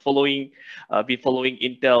been following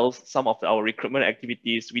Intel, some of our recruitment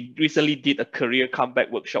activities. We recently did a career comeback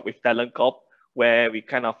workshop with Talent Corp, where we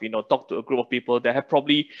kind of talked to a group of people that have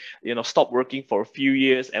probably stopped working for a few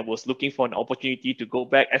years and was looking for an opportunity to go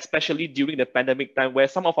back, especially during the pandemic time, where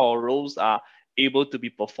some of our roles are able to be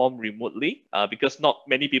performed remotely, because not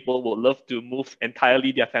many people would love to move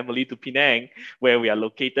entirely their family to Penang, where we are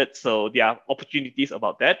located. So there are opportunities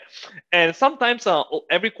about that. And sometimes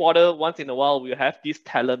every quarter, once in a while, we have this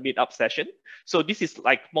talent meetup session. So this is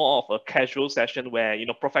like more of a casual session where, you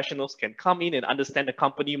know, professionals can come in and understand the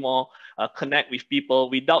company more, connect with people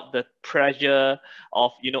without the pressure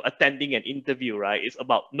of, you know, attending an interview, right? It's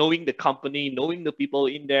about knowing the company, knowing the people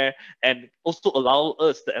in there, and also allow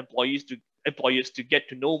us, the employers, to get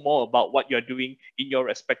to know more about what you're doing in your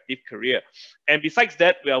respective career. And besides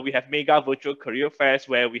that, well, we have mega virtual career fairs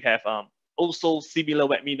where we have also similar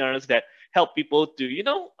webinars that help people to, you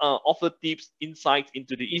know, offer tips, insights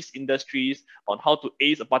into the East industries on how to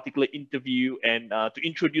ace a particular interview, and to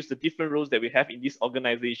introduce the different roles that we have in this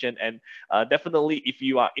organization. And definitely, if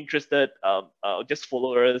you are interested, just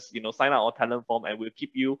follow us, you know, sign up our talent form, and we'll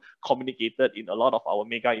keep you communicated in a lot of our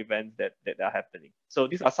mega events that are happening. So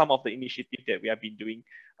these are some of the initiatives that we have been doing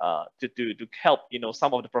to help, you know,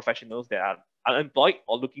 some of the professionals that are unemployed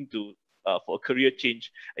or looking to for a career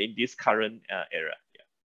change in this current era.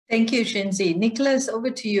 Thank you, Chze. Nicholas, over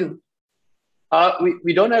to you.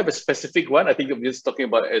 We don't have a specific one. I think I'm just talking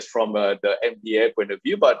about it as from the MDA point of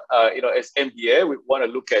view. But you know, as MDA, we want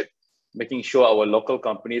to look at making sure our local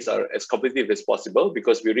companies are as competitive as possible,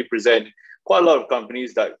 because we represent quite a lot of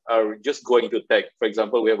companies that are just going to tech. For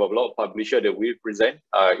example, we have a lot of publishers that we represent.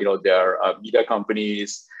 You know, there are media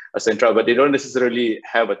companies, etc., but they don't necessarily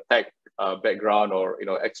have a tech background or, you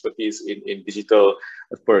know, expertise in digital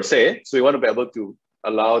per se. So we want to be able to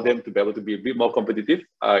allow them to be able to be a bit more competitive.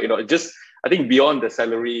 You know, just I think beyond the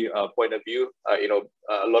salary point of view, you know,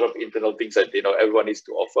 a lot of internal things that, you know, everyone needs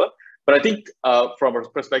to offer. But I think from a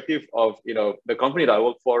perspective of, you know, the company that I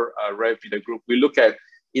work for, Rev in the group, we look at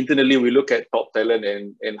internally, we look at top talent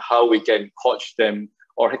and how we can coach them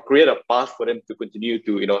or create a path for them to continue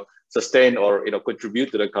to, you know, sustain or, you know,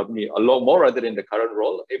 contribute to the company a lot more rather than the current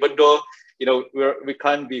role. Even though, you know, we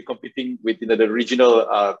can't be competing with, you know, the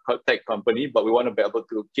regional tech company, but we want to be able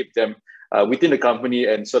to keep them within the company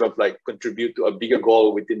and sort of like contribute to a bigger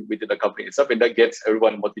goal within the company itself, and that gets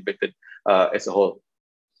everyone motivated as a whole.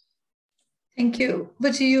 Thank you.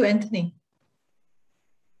 Over to you, Anthony.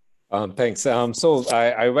 Thanks. So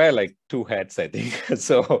I wear like two hats, I think.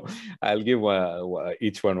 So I'll give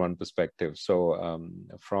each one perspective. So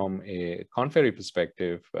from a Korn Ferry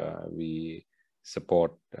perspective, we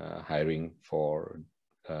support hiring for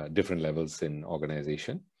different levels in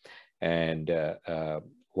organization. And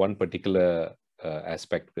one particular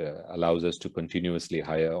aspect allows us to continuously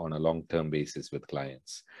hire on a long-term basis with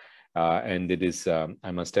clients. And it is,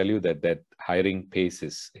 I must tell you that hiring pace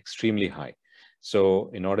is extremely high. So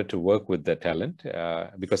in order to work with the talent,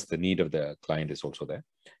 because the need of the client is also there,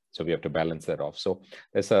 so we have to balance that off. So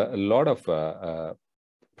there's a lot of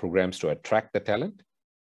programs to attract the talent,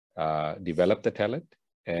 develop the talent,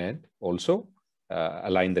 and also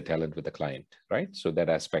align the talent with the client, right? So that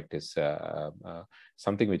aspect is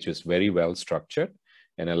something which is very well structured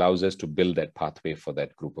and allows us to build that pathway for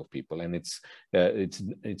that group of people. And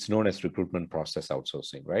it's known as recruitment process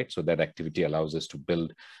outsourcing, right? So that activity allows us to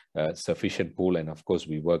build a sufficient pool. And of course,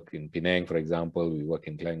 we work in Penang, for example, we work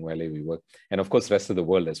in Klang Valley, we work, and of course, rest of the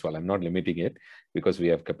world as well. I'm not limiting it because we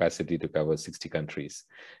have capacity to cover 60 countries.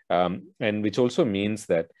 And which also means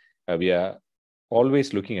that we are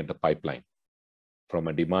always looking at the pipeline from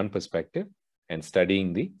a demand perspective and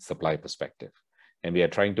studying the supply perspective. And we are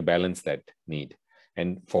trying to balance that need.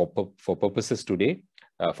 And for purposes today,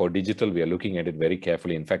 for digital, we are looking at it very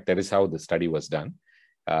carefully. In fact, that is how the study was done,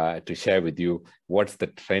 to share with you what's the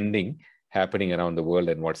trending happening around the world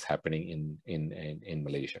and what's happening in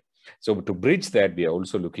Malaysia. So to bridge that, we are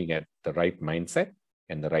also looking at the right mindset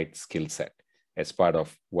and the right skill set as part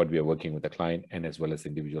of what we are working with the client and as well as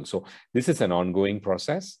individuals. So this is an ongoing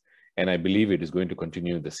process, and I believe it is going to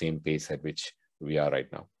continue the same pace at which we are right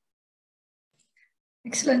now.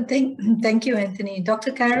 Excellent. Thank you, Anthony.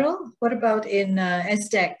 Dr. Khairul, what about in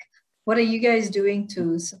SDEC? What are you guys doing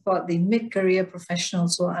to support the mid-career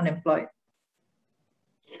professionals who are unemployed?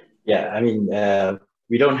 Yeah, I mean,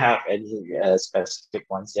 we don't have any specific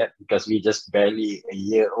ones yet because we're just barely a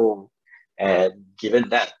year old. And given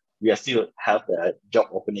that, we still have the job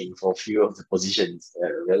opening for a few of the positions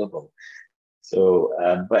available. So,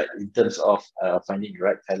 but in terms of finding the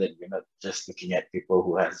right talent, we're not just looking at people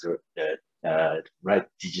who has the right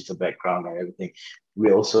digital background and everything.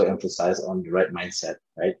 We also emphasize on the right mindset,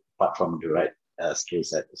 right? Apart from the right skill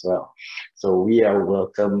set as well. So we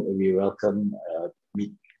welcome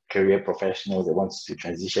mid-career professionals that wants to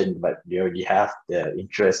transition, but they already have the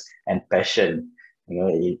interest and passion, you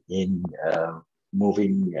know, in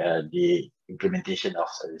moving the implementation of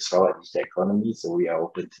the Sarawak digital economy. So we are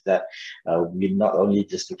open to that. We're not only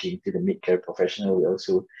just looking to the mid-career professional, we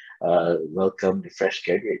also welcome the fresh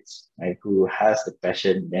graduates, right, who has the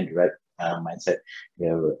passion and the right mindset,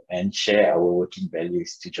 and share our working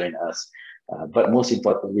values to join us. But most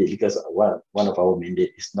importantly, because one of our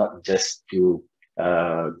mandate is not just to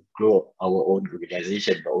grow our own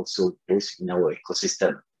organization, but also those in our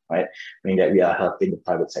ecosystem, right? Meaning that we are helping the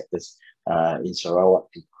private sectors in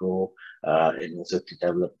Sarawak to grow and also to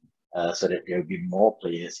develop so that there will be more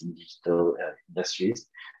players in digital industries,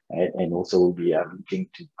 right? And also we are looking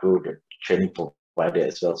to grow the training provider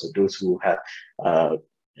as well. So those who have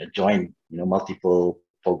joined, multiple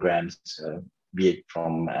programs, be it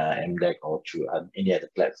from MDEC or through any other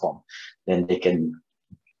platform, then they can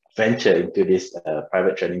venture into this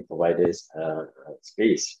private training providers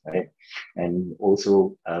space, right? And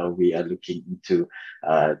also we are looking into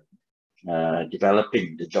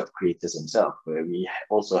developing the job creators themselves, where we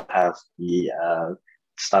also have the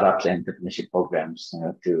startups and entrepreneurship programs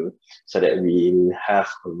so that we have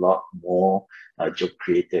a lot more job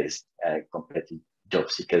creators compared to job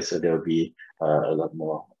seekers. So there will be a lot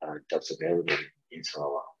more jobs available in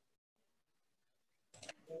Sarawak.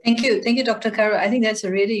 Thank you, Dr. Khairul. I think that's a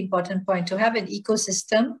really important point, to have an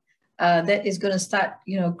ecosystem that is going to start,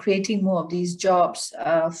 creating more of these jobs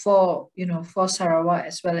for Sarawak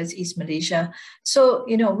as well as East Malaysia. So,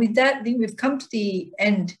 with that, I think we've come to the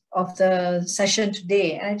end of the session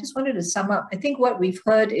today, and I just wanted to sum up. I think what we've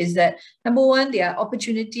heard is that, number one, there are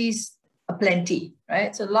opportunities aplenty,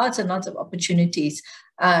 right? So lots and lots of opportunities.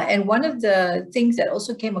 And one of the things that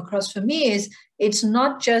also came across for me is it's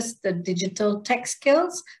not just the digital tech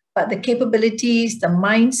skills, but the capabilities, the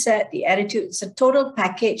mindset, the attitude. It's a total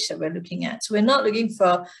package that we're looking at. So we're not looking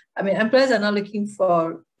for, employers are not looking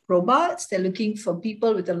for robots. They're looking for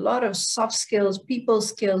people with a lot of soft skills, people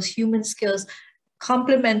skills, human skills,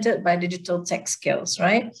 complemented by digital tech skills,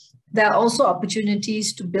 right? There are also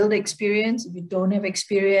opportunities to build experience. If you don't have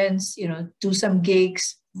experience, do some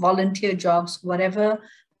gigs, volunteer jobs, whatever,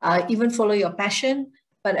 even follow your passion,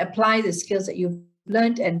 but apply the skills that you've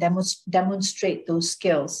learned and demonstrate those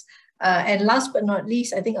skills. And last but not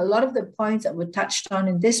least, I think a lot of the points that were touched on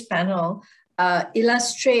in this panel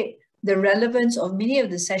illustrate the relevance of many of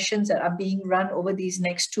the sessions that are being run over these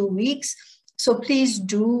next 2 weeks. So please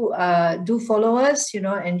do follow us,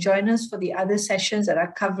 and join us for the other sessions that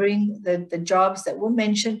are covering the jobs that were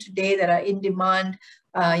mentioned today that are in demand,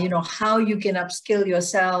 how you can upskill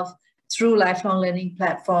yourself through lifelong learning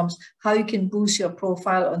platforms, how you can boost your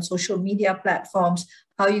profile on social media platforms,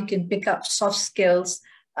 how you can pick up soft skills,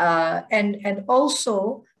 and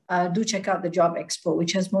also do check out the Job Expo,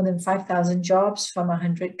 which has more than 5,000 jobs from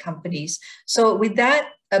 100 companies. So with that,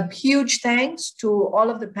 a huge thanks to all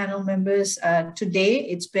of the panel members today.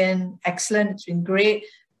 It's been excellent. It's been great,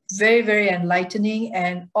 very, very enlightening,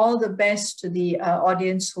 and all the best to the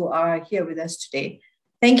audience who are here with us today.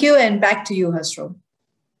 Thank you, and back to you, Hasro.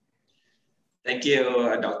 Thank you,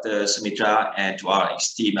 Dr. Sumitra, and to our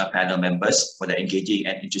esteemed panel members for the engaging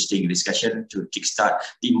and interesting discussion to kickstart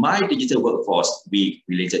the My Digital Workforce Week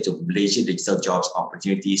related to Malaysian digital jobs,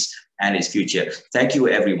 opportunities, and its future. Thank you,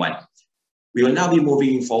 everyone. We will now be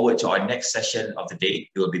moving forward to our next session of the day.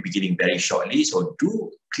 It will be beginning very shortly, so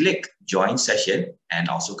do click join session and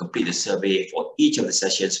also complete the survey for each of the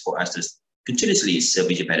sessions for us to continuously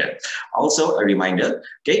serve you better. Also, a reminder,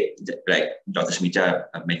 okay, like Dr. Sumitra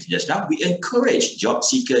mentioned just now, we encourage job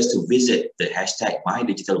seekers to visit the hashtag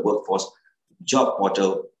MyDigitalWorkforce job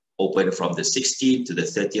portal open from the 16th to the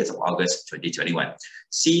 30th of August 2021.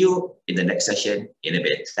 See you in the next session in a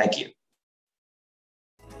bit. Thank you.